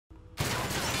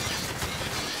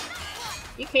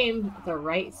He came the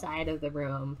right side of the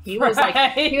room. He was like,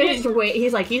 he was just wait.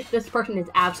 He's like, this person is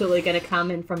absolutely going to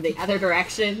come in from the other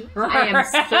direction. I am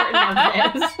certain of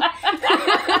this.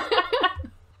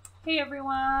 Hey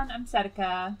everyone, I'm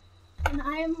Sedica. And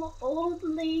I'm old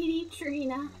lady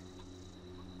Trina.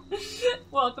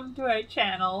 Welcome to our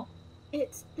channel.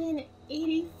 It's been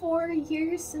 84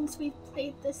 years since we've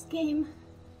played this game.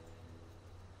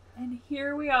 And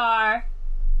here we are,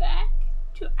 back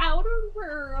to Outer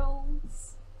Worlds.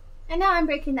 And now I'm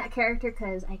breaking that character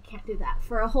because I can't do that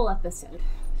for a whole episode.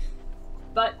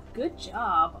 But good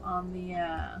job on the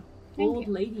old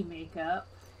lady makeup.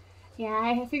 Yeah,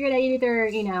 I figured I'd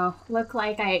either, look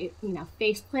like I,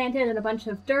 face planted in a bunch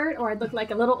of dirt, or I'd look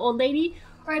like a little old lady,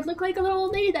 or I'd look like a little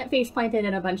old lady that face planted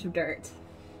in a bunch of dirt.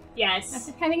 Yes.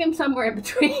 I think I'm somewhere in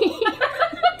between,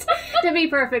 to be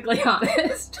perfectly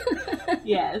honest.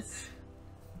 Yes.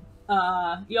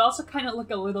 You also kind of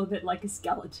look a little bit like a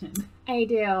skeleton. I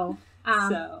do.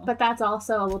 But that's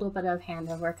also a little bit of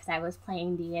handover because I was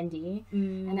playing D&D,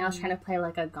 and I was trying to play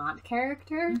like a gaunt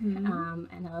character, and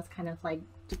I was kind of like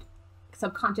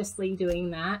subconsciously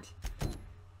doing that.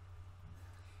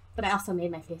 But I also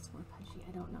made my face more pudgy.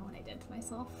 I don't know what I did to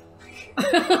myself.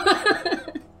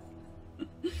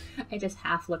 I just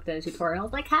half looked at a tutorial,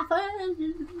 like half.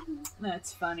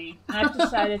 That's funny. I've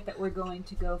decided that we're going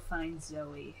to go find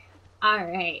Zoe. All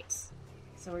right.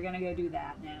 So we're gonna go do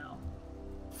that now.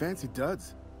 Fancy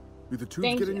duds. Do the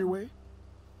tubes get in your way?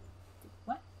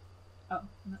 What? Oh,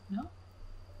 no?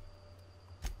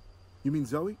 You mean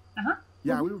Zoe? Uh-huh.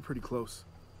 Yeah, we were pretty close.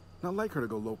 Not like her to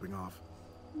go loping off.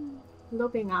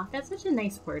 Loping off. That's such a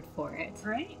nice word for it.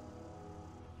 Right?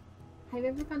 Have you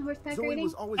ever gone horseback Zoe riding?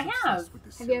 was always obsessed with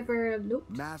this Have you ever looped?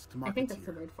 Masked marketeer. I think that's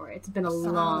the word for it. It's been a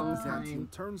long time.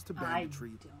 Turns to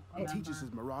banditry and teaches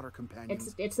his marauder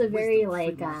companions. It's a very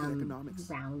like economics.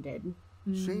 rounded.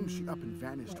 Shame she up and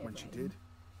vanished when she did.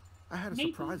 I had a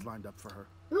surprise lined up for her.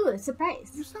 Ooh, a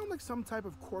surprise. You sound like some type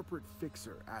of corporate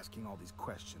fixer asking all these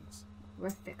questions. We're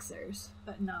fixers.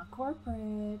 But not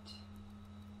corporate.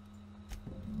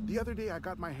 The other day, I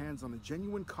got my hands on a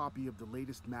genuine copy of the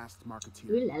latest Masked Marketeer.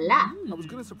 Ooh la la. I was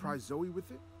going to surprise Zoe with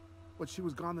it, but she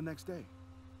was gone the next day.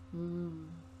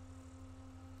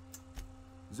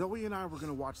 Zoe and I were going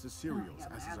to watch the serials,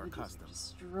 as is our custom.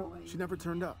 She never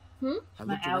turned up. I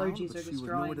looked around, but she was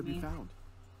nowhere to be found.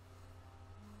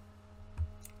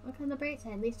 Look on the bright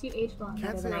side. At least you aged a lot better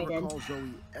Can't than say I I did. recall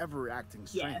Zoe ever acting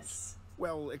strange. Yes.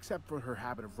 Well, except for her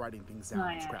habit of writing things down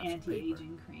on scraps of paper.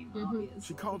 Anti-aging cream, obviously.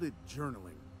 She called it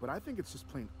journaling, but I think it's just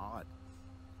plain odd.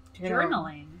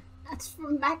 Journaling? That's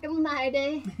from back in my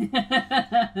day.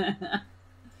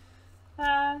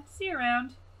 See you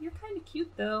around. You're kind of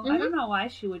cute, though. I don't know why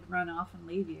she would run off and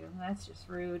leave you. That's just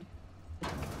rude.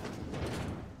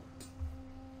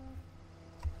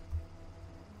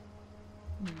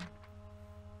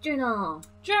 Journal.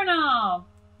 Journal!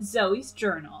 Zoe's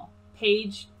journal.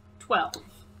 Page 12.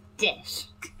 Dish.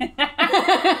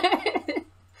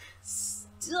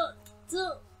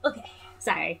 Okay.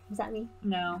 Sorry, was that me?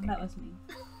 No, okay. That was me.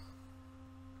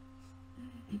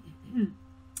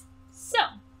 So,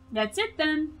 that's it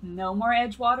then. No more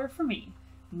Edgewater for me.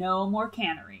 No more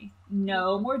cannery.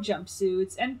 No more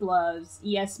jumpsuits and gloves,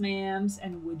 yes ma'ams,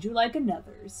 and would you like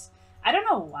another's. I don't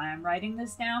know why I'm writing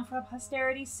this down for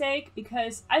posterity's sake,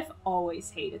 because I've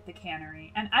always hated the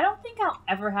cannery, and I don't think I'll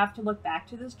ever have to look back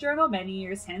to this journal many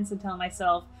years hence and tell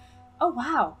myself, oh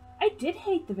wow, I did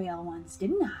hate the Vale ones,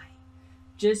 didn't I?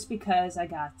 Just because I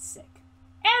got sick.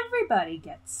 Everybody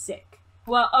gets sick.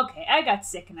 Well, okay, I got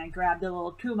sick and I grabbed a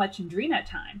little too much Andrina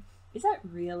time. Is that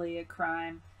really a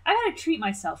crime? I gotta treat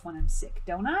myself when I'm sick,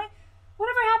 don't I?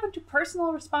 Whatever happened to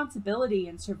personal responsibility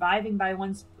and surviving by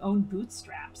one's own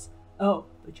bootstraps? Oh,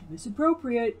 but you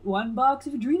misappropriate 1 box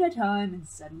of Adrena time and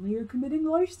suddenly you're committing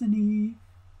larceny.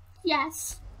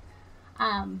 Yes.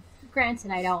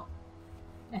 Granted, I don't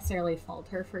necessarily fault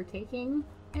her for taking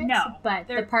it. No. But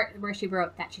the part where she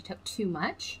wrote that she took too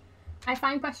much, I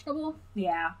find questionable.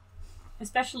 Yeah.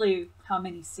 Especially how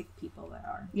many sick people there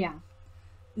are. Yeah.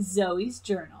 Zoe's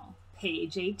journal,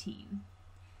 page 18.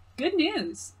 Good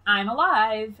news. I'm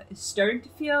alive. Starting to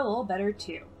feel a little better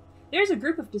too. There's a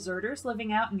group of deserters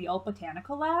living out in the old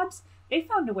botanical labs. They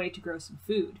found a way to grow some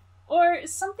food. Or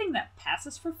something that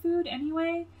passes for food,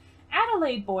 anyway.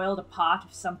 Adelaide boiled a pot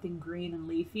of something green and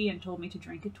leafy and told me to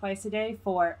drink it twice a day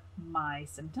for my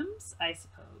symptoms, I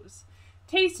suppose.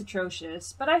 Tastes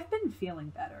atrocious, but I've been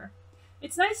feeling better.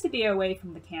 It's nice to be away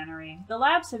from the cannery. The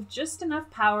labs have just enough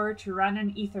power to run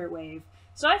an ether wave,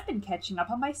 so I've been catching up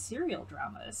on my serial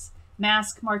dramas.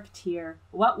 Mask Marketeer,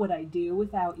 What Would I Do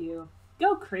Without You?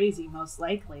 Go crazy, most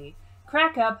likely.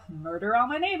 crack up, murder all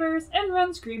my neighbors, and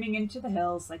run screaming into the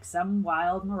hills like some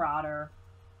wild marauder.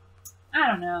 I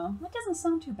don't know. That doesn't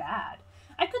sound too bad.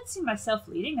 I could see myself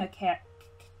leading a cadre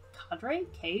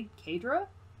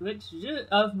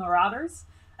of marauders.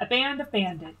 A band of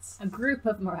bandits. A group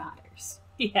of marauders.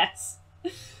 Yes.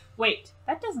 Wait,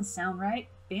 that doesn't sound right.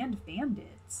 Band of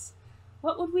bandits.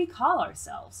 What would we call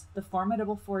ourselves? The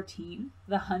Formidable 14?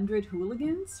 The 100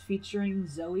 Hooligans? Featuring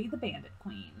Zoe the Bandit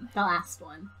Queen. The last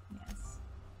one. Yes.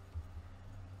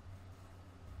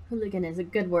 Hooligan is a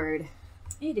good word.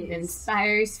 It is. It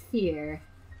inspires fear.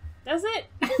 Does it?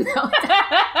 No.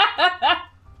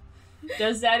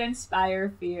 Does that inspire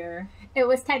fear? It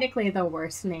was technically the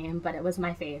worst name, but it was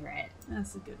my favorite.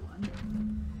 That's a good one.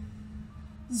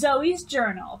 Zoe's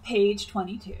Journal, page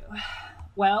 22.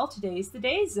 Well, today's the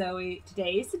day, Zoe.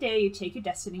 Today is the day you take your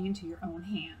destiny into your own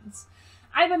hands.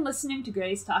 I've been listening to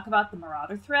Grace talk about the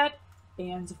marauder threat.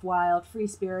 Bands of wild,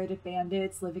 free-spirited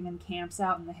bandits living in camps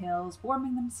out in the hills,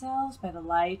 warming themselves by the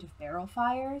light of barrel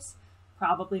fires.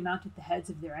 Probably mounted the heads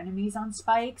of their enemies on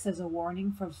spikes as a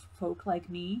warning for folk like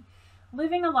me.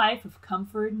 Living a life of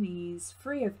comfort and ease,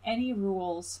 free of any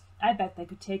rules. I bet they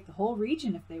could take the whole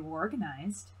region if they were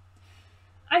organized.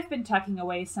 I've been tucking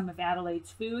away some of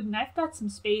Adelaide's food, and I've got some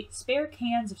spare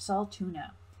cans of salt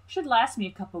tuna. Should last me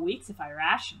a couple weeks if I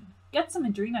ration. Get some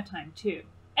Adrena time, too.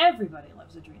 Everybody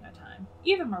loves Adrena time.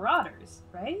 Even marauders,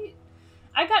 right?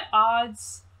 I got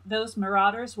odds those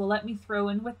marauders will let me throw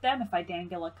in with them if I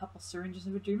dangle a couple syringes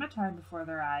of Adrena time before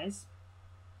their eyes.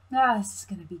 Ah, this is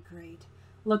gonna be great.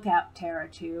 Look out, Tara,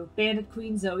 too. Bandit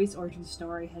Queen Zoe's origin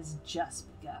story has just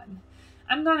begun.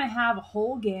 I'm gonna have a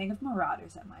whole gang of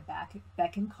marauders at my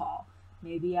beck and call.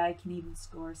 Maybe I can even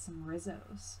score some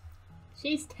Rizzos.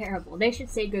 She's terrible. They should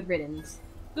say good riddance.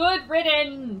 Good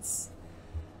riddance!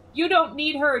 You don't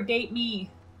need her, date me.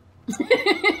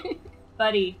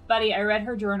 Buddy, I read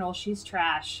her journal. She's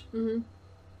trash. Mm-hmm.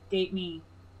 Date me.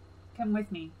 Come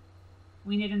with me.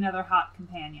 We need another hot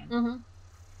companion. Mm-hmm.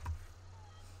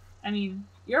 I mean,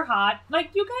 you're hot.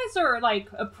 Like, you guys are, like,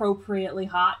 appropriately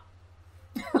hot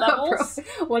levels.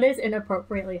 What is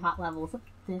inappropriately hot levels?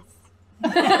 This.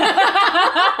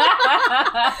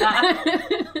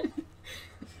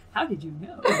 How did you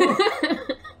know?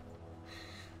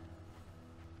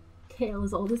 Tale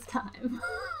as old as time.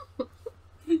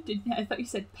 I thought you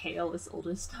said pale as old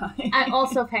as time. I'm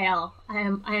also pale. I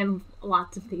am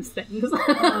lots of these things.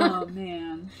 Oh,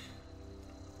 man.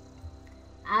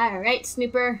 Alright,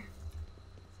 Snooper.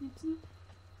 Snoop, snoop.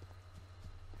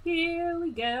 Here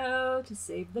we go to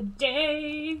save the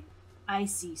day. I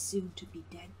see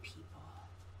soon-to-be-dead people.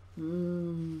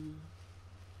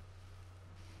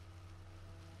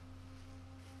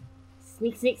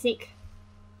 Sneak, sneak, sneak.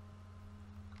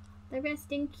 The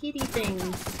resting kitty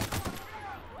things.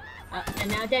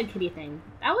 And now dead kitty thing.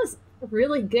 That was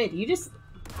really good. You just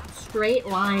straight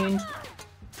lined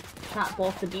shot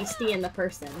both the beastie and the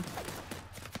person.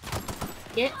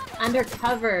 Get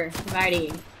undercover,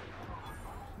 Vardy.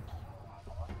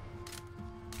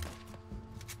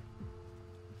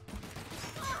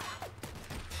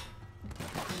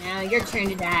 Now your turn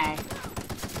to die.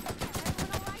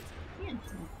 Yeah,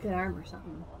 some good arm or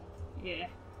something. Yeah.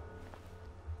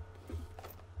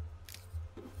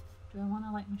 Do I want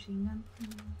a light machine gun?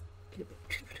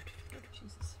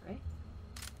 Jesus, right?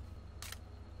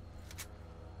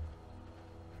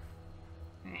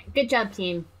 Alright, good job,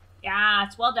 team. Yeah,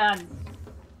 it's well done.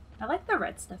 I like the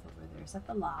red stuff over there. Is that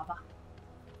the lava?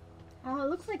 Oh, it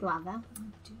looks like lava. Oh,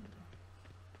 dude.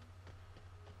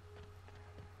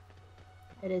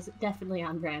 It is definitely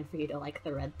on brand for you to like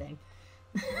the red thing.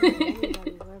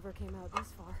 Anybody who ever came out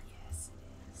this far. Yes,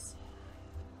 it is.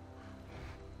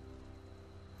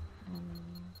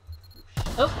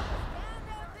 Oh!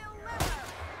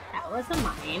 That was a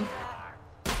mine.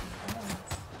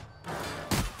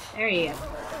 There you go.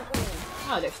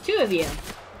 Oh, there's two of you.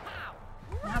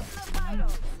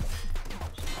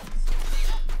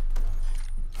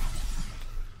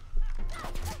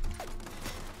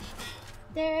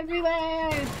 They're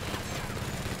everywhere!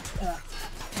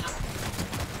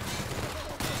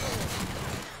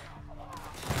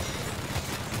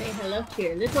 Say hello to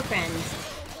your little friends.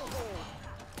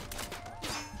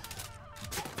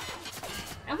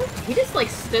 He just like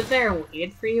stood there and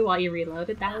waited for you while you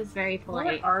reloaded. That was very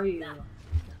polite. Where are you?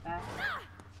 Back.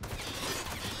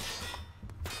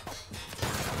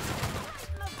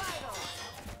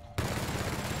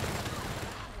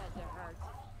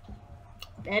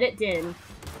 Bet it did. That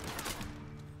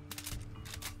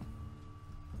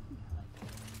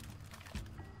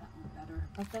one better,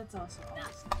 but that's also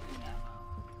always.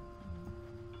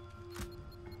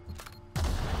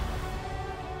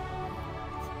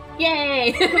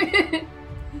 Yay!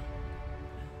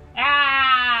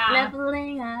 Ah!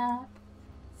 Leveling up.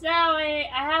 Zoe, I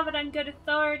have it on good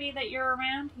authority that you're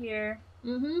around here.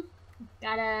 Mm-hmm.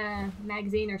 Got a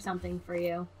magazine or something for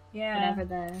you. Yeah. Whatever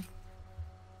the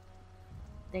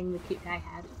thing the cute guy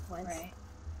had was. Right.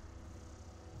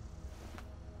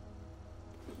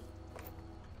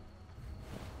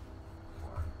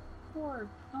 Poor.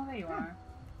 Oh, there you are.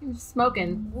 You're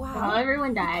smoking. Wow. While everyone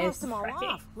You dies. passed them all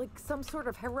off, like some sort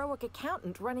of heroic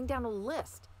accountant running down a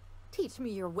list. Teach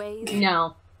me your ways.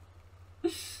 No.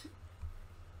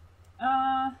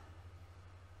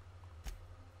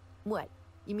 What?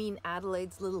 You mean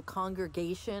Adelaide's little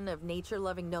congregation of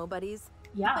nature-loving nobodies?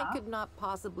 Yeah. I could not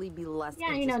possibly be less Yeah,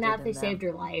 interested you know, now that they in them. saved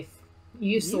your life.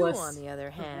 Useless. You, on the other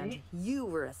hand, Right. you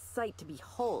were a sight to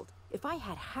behold. If I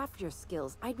had half your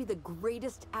skills, I'd be the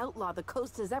greatest outlaw the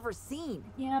coast has ever seen.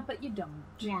 Yeah, but you don't.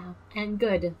 Yeah, and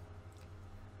good.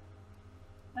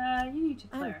 You need to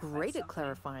clarify I'm great something. at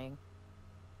clarifying.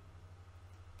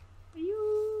 Are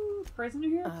you a prisoner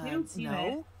here? You don't seem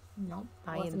it. No. Nope.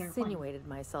 I wasn't her plan. insinuated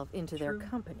myself into their True.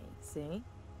 company, see?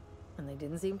 And they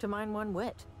didn't seem to mind one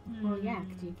whit. Well, yeah,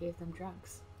 because you gave them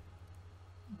drugs.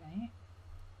 Right.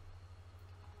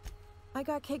 I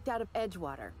got kicked out of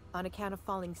Edgewater on account of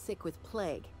falling sick with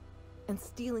plague and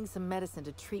stealing some medicine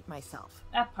to treat myself.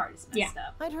 That part is messed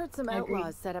up. I'd heard some Agreed.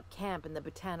 outlaws set up camp in the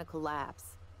botanical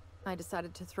labs. I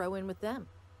decided to throw in with them,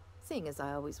 seeing as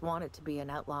I always wanted to be an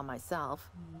outlaw myself.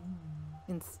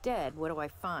 Instead, what do I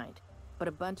find? But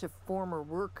a bunch of former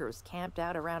workers camped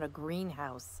out around a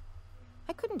greenhouse.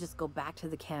 I couldn't just go back to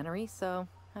the cannery, so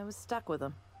I was stuck with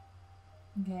them.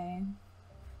 Okay.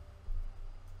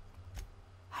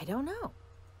 I don't know.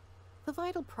 The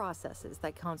vital processes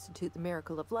that constitute the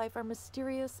miracle of life are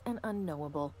mysterious and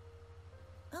unknowable.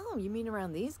 Oh, you mean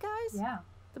around these guys? Yeah.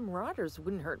 The marauders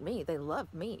wouldn't hurt me. They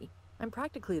love me. I'm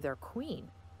practically their queen.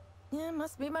 Yeah, it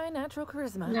must be my natural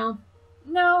charisma. No,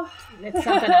 No. it's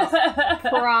something else.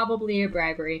 Probably a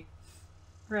bribery.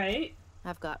 Right?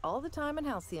 I've got all the time in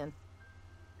Halcyon.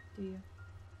 Do you?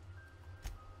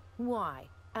 Why?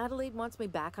 Adelaide wants me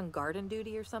back on garden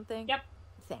duty or something? Yep.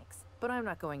 Thanks, but I'm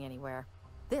not going anywhere.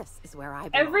 This is where I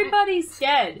belong. Everybody's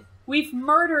dead. We've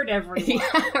murdered everyone.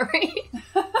 Yeah,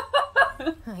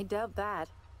 right? I doubt that.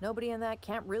 Nobody in that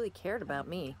camp really cared about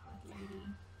me.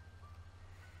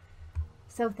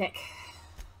 So thick.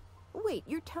 Wait,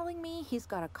 you're telling me he's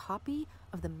got a copy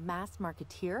of the Mass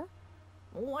Marketeer?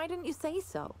 Why didn't you say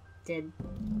so? Did.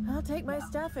 I'll take my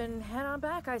stuff and head on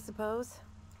back, I suppose.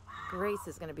 Grace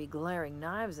is going to be glaring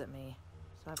knives at me,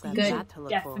 so I've got Good. that to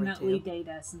look forward Definitely to. date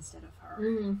us instead of her.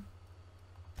 Mm-hmm.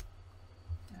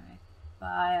 Alright.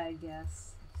 Bye, I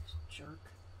guess. Jerk.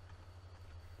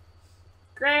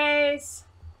 Grace!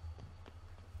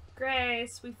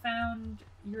 Grace, we found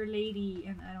your lady,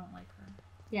 and I don't like her.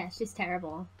 Yeah, she's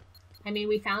terrible. I mean,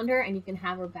 we found her and you can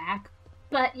have her back,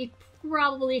 but you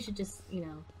probably should just, you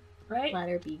know, Right? let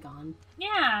her be gone.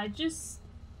 Yeah, just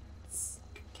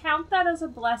count that as a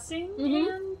blessing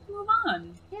Mhm. and move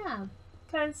on. Yeah.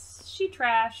 Because she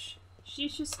trash.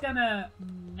 She's just gonna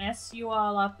mess you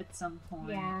all up at some point.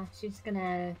 Yeah, she's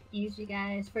gonna use you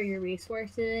guys for your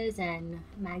resources and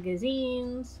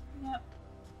magazines. Yep.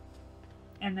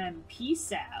 And then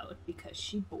peace out because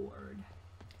she bored.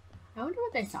 I wonder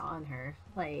what they saw in her.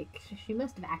 Like, she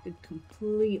must have acted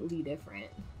completely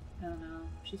different. I don't know.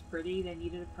 She's pretty. They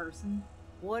needed a person.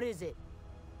 What is it?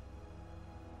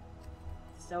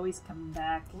 Zoe's coming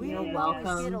back. We You're don't welcome.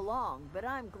 always get along, but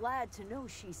I'm glad to know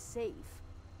she's safe.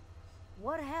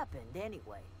 What happened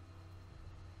anyway?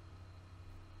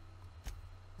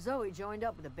 Zoe joined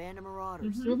up with a band of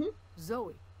marauders. Mm-hmm.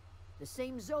 Zoe. The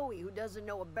same Zoe who doesn't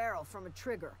know a barrel from a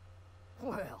trigger.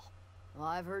 Well,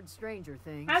 I've heard stranger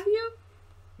things. Have you?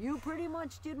 You pretty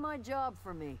much did my job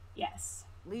for me. Yes.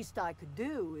 Least I could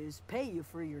do is pay you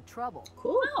for your trouble.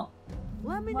 Cool. Oh.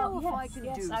 Let me Well, know if yes, I can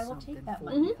yes, do I will something take that for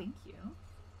money. you. Thank you.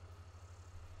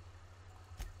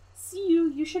 See,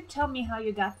 you should tell me how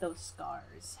you got those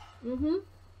scars. Mm-hmm.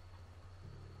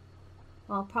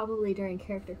 Well, probably during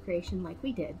character creation like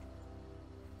we did.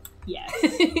 Yes.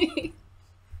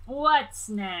 What's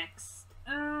next?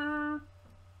 No.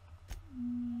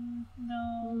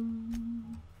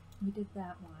 We did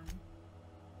that one.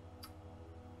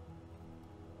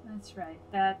 That's right.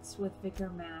 That's with Vicar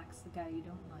Max, the guy you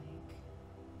don't like.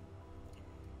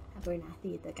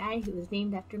 Abernathy, the guy who was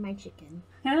named after my chicken.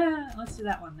 Let's do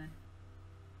that one then.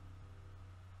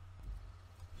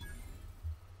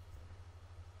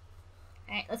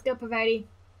 Alright, let's go, Providey.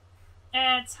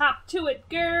 Let's hop to it,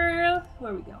 girl.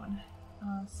 Where are we going?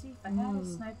 See if I had a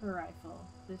sniper rifle.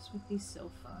 This would be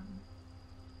so fun.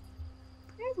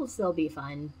 It'll still be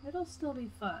fun. It'll still be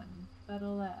fun, but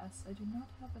alas, I do not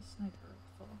have a sniper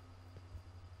rifle.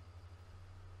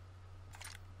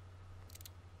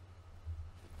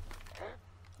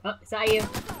 Oh, is that you?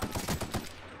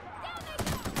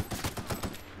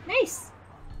 Nice!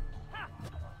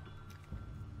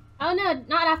 Oh no,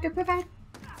 not after prevent.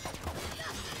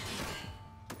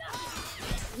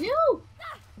 No!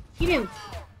 He didn't.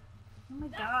 Oh my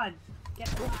god. Get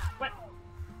what?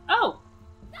 Oh!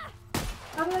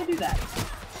 How did I do that?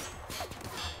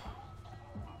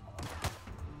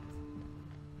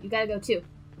 You gotta go too.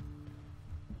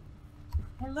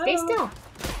 Hello? Stay still.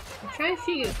 I'm trying to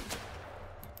shoot you.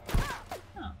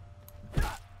 Oh.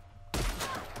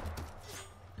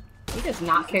 He does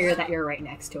not care that you're right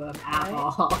next to him at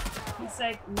all. He's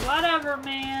like, whatever,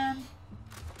 man.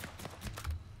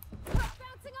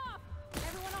 Bouncing off.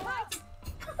 Everyone all right?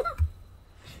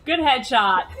 Good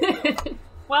headshot.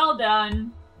 Well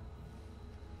done.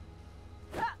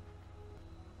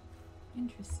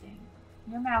 Interesting.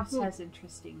 Your mouse has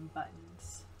interesting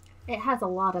buttons. It has a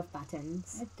lot of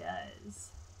buttons. It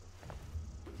does.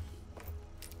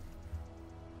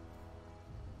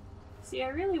 See, I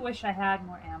really wish I had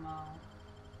more ammo.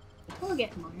 We'll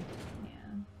get more.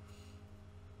 Yeah.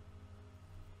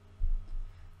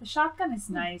 The shotgun is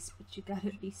nice, but you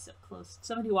gotta be so close.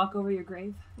 Somebody walk over your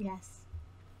grave? Yes.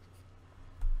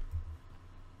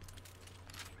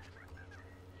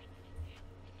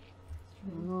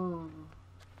 Oh.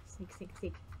 Sneak, sneak,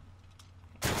 sneak.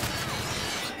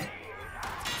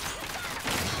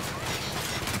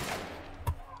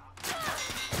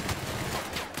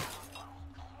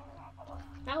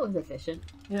 That was efficient.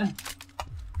 Yeah.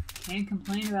 Can't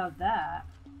complain about that.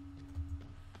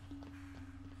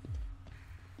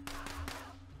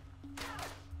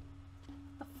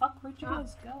 The fuck? Where'd you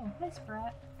guys go? Hi,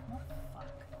 Sprat. What the fuck?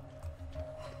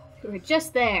 We were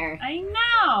just there. I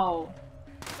know!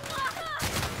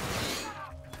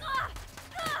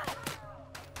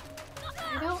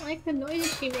 I don't like the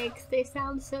noises she makes. They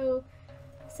sound so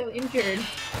injured.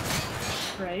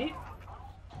 Right?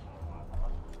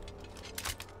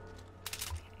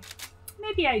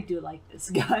 Maybe I do like this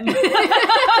gun.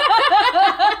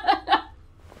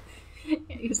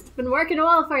 It's been working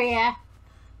well for you.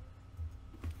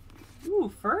 Ooh,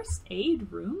 first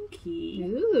aid room key.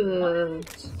 Ooh.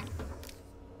 What?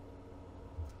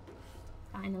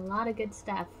 Find a lot of good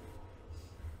stuff.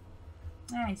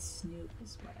 I snoop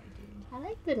is what I do. I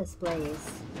like the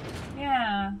displays.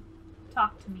 Yeah.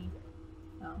 Talk to me.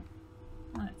 Oh.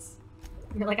 That's...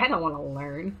 You're like, I don't want to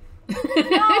learn. No,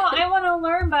 I want to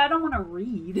learn, but I don't want to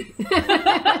read.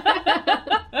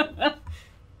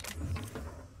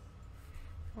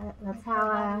 That's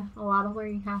how a lot of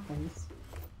learning happens.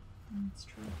 That's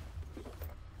true.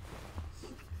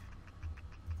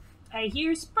 I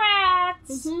hear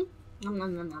sprats! Mm-hmm. Nom,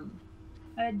 nom, nom, nom.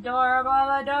 Adorable,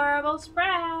 adorable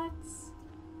sprats!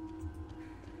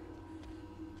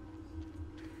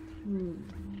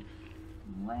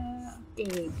 Well...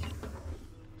 Stage.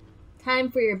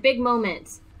 Time for your big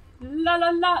moment. La la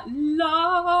la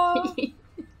la!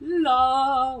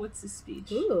 La! What's the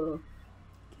speech? Ooh.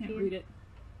 Can't read it.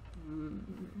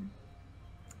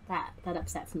 That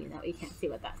upsets me that we can't see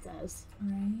what that says.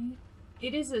 Right.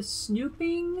 It is a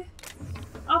snooping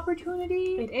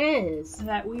opportunity. It is.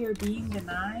 That we are being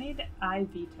denied. I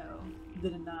veto the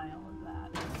denial of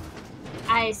that.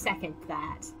 I second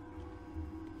that.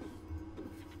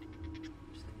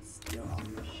 Just gonna steal all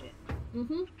your shit.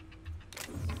 Mm-hmm.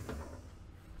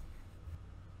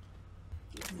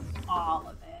 Give me all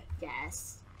of it.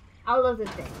 Yes. All of the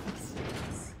things.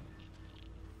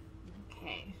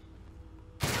 Okay.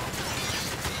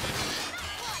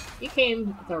 He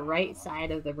came the right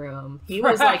side of the room. He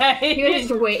was like, he was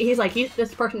just wait. He's like,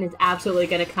 this person is absolutely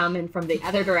going to come in from the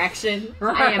other direction.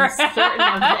 I am certain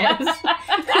of this.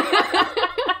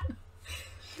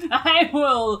 I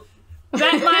will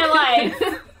bet my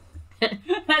life.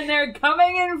 And they're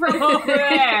coming in from over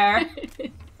there.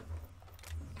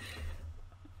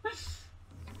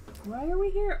 Why are we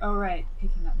here? Oh, right.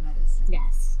 Picking up medicine.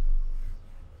 Yes.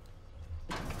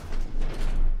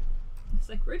 It's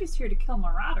like, we're just here to kill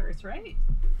marauders, right?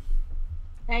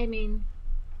 I mean,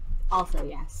 also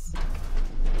yes.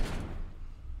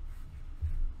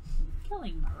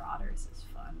 Killing marauders is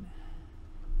fun.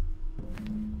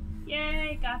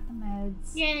 Yay, got the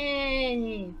meds.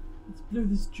 Yay! Let's blow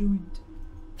this joint.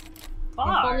 If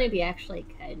Bar. only we actually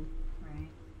could. Right.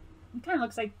 It kind of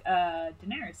looks like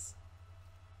Daenerys.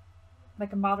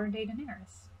 Like a modern day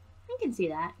Daenerys. I can see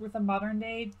that. With a modern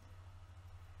day...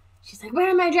 She's like, where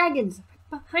are my dragons?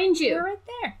 Behind you. They're right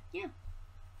there. Yeah.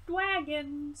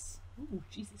 Dragons. Ooh,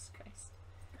 Jesus Christ.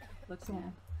 looks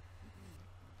mad.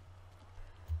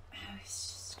 I was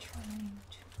just trying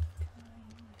to be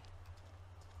kind.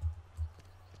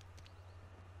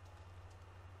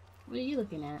 What are you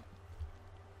looking at?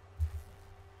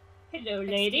 Hello,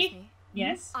 lady. Excuse me.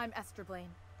 Yes. I'm Esther Blaine,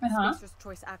 Uh-huh. Spacer's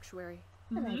Choice Actuary.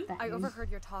 I like that. I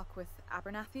overheard your talk with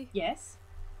Abernathy. Yes.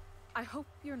 I hope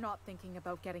you're not thinking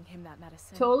about getting him that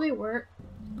medicine. Totally work.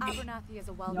 Abernathy is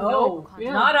a well-known No, local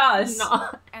contact. not us.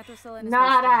 Not, Anthracillin is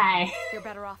not wasted. I. You're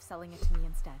better off selling it to me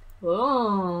instead.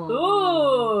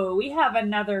 Oh. Ooh, we have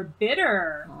another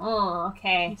bidder. Oh,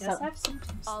 okay. He does have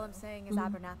symptoms. All I'm saying is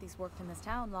Abernathy's worked in this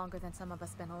town longer than some of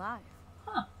us been alive.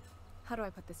 Huh. How do I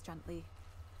put this gently?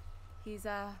 He's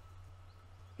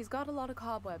got a lot of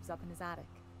cobwebs up in his attic.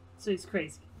 So he's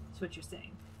crazy. That's what you're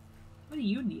saying. What do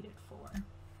you need it for?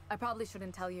 I probably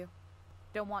shouldn't tell you.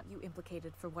 Don't want you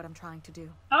implicated for what I'm trying to do.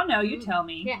 Oh no, you tell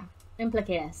me. Yeah.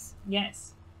 Implicate us.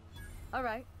 Yes. All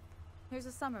right. Here's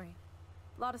a summary.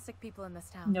 A lot of sick people in this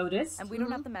town. Noticed. And we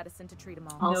don't have the medicine to treat them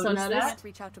all. Also Noticed noticed. Can't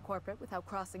reach out to corporate without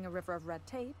crossing a river of red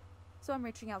tape. So I'm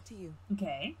reaching out to you.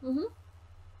 Okay.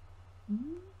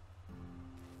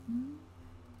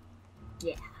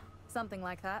 Yeah. Something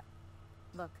like that.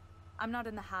 Look, I'm not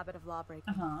in the habit of law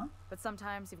breaking. Uh-huh. But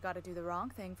sometimes you've got to do the wrong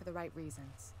thing for the right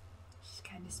reasons. She's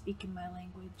kind of speaking my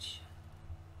language.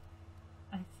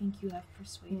 I think you have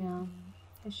persuaded Yeah. me.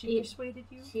 Has she persuaded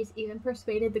you? She's even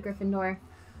persuaded the Gryffindor.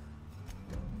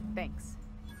 Thanks.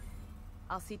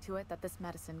 I'll see to it that this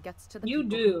medicine gets to the You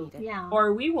people do. who need it. Yeah.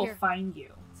 Or we will Here. find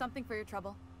you. Something for your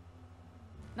trouble.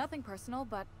 Nothing personal,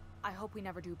 but I hope we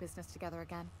never do business together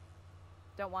again.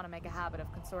 Don't want to make a habit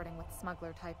of consorting with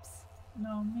smuggler types.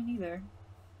 No, me neither.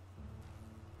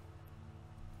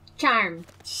 Charm.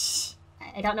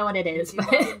 I don't know what it is, You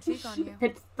but got some cheek on you.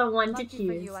 it's the one to Lucky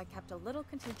for choose. you, I kept a little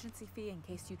contingency fee in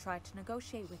case you tried to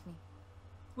negotiate with me.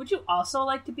 Would you also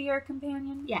like to be our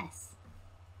companion? Yes.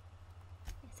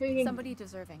 So you can... Somebody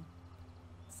deserving.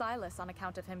 Silas on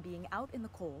account of him being out in the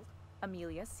cold.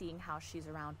 Amelia seeing how she's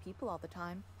around people all the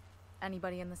time.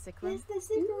 Anybody in the sick room? It's the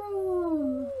sick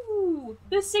room. Ooh,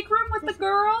 the sick room with the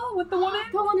girl? With the woman?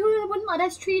 The one who wouldn't let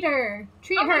us treat her.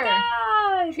 Treat Oh her.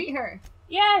 my god! Treat her.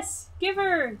 Yes! Give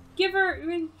her!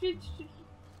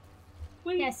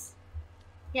 Wait. Yes.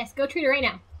 Yes, go treat her right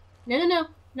now.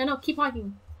 No, keep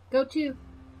walking. Go to...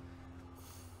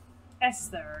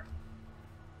 Esther.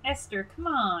 Esther, come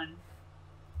on.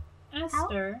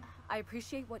 Esther. I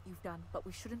appreciate what you've done, but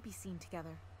we shouldn't be seen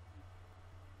together.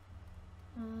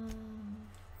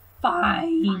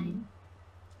 Fine.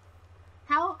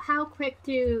 How quick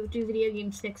do video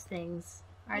games fix things?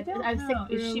 I don't know.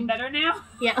 Is she better now?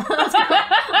 Yeah. Let's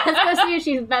go see if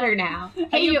she's better now.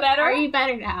 Are you better? Are you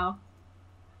better now?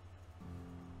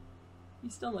 You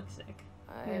still look sick.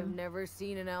 I have never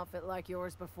seen an outfit like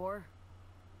yours before.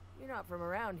 You're not from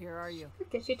around here, are you?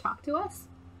 Can she talk to us?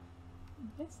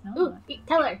 Yes, no. Ooh,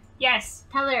 tell her. Yes.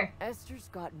 Tell her. Esther's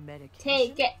got medication.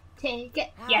 Take it. Take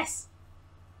it. How? Yes.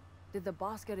 Did the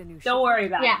boss get a new Don't worry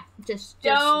about Yeah, it. just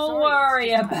Don't sorry,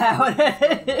 worry it's just- about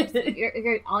it.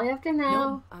 you're all you have to know.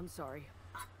 No, I'm sorry.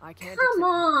 I can't Come accept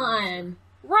on.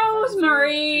 If I deserved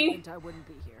Rosemary. treatment, I wouldn't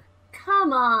be here.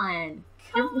 Come on.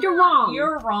 Come You're on. wrong.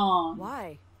 You're wrong.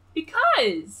 Why?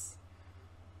 Because.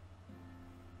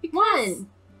 One.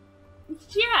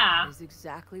 Yeah. That is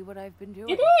exactly what I've been doing.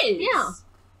 It is. Yeah.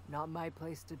 Not my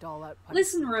place to doll out punishment.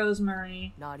 Listen,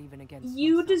 Rosemary. Not even against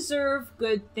You myself. deserve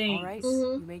good things. All right,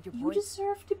 Mhm. you made your You point.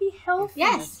 deserve to be healthy.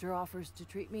 Yes. If Esther offers to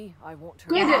treat me, I won't turn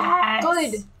Good. Yes.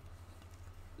 Good.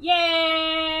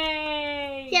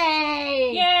 Yay!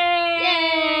 Yay.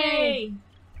 Yay!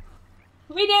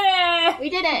 We did it! We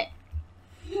did it.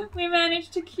 We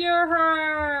managed to cure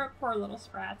her. Poor little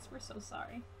sprats. We're so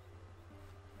sorry.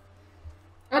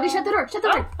 Oh, shut the door. Shut the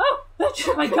door.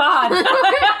 Oh my god!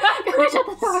 Shut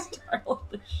the door. Startled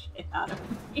the shit out of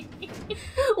me.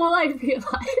 Well, I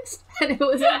realized that it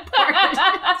was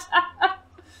important.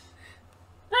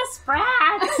 The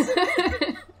sprats!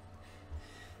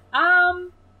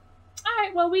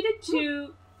 Alright, well, we did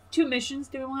two missions.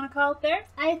 Do we want to call it there?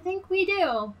 I think we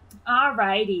do.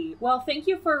 Alrighty. Well, thank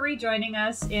you for rejoining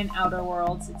us in Outer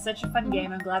Worlds. It's such a fun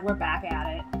game. I'm glad we're back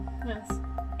at it. Yes.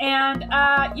 And,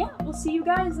 yeah, we'll see you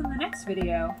guys in the next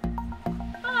video.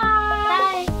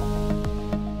 Bye! Bye.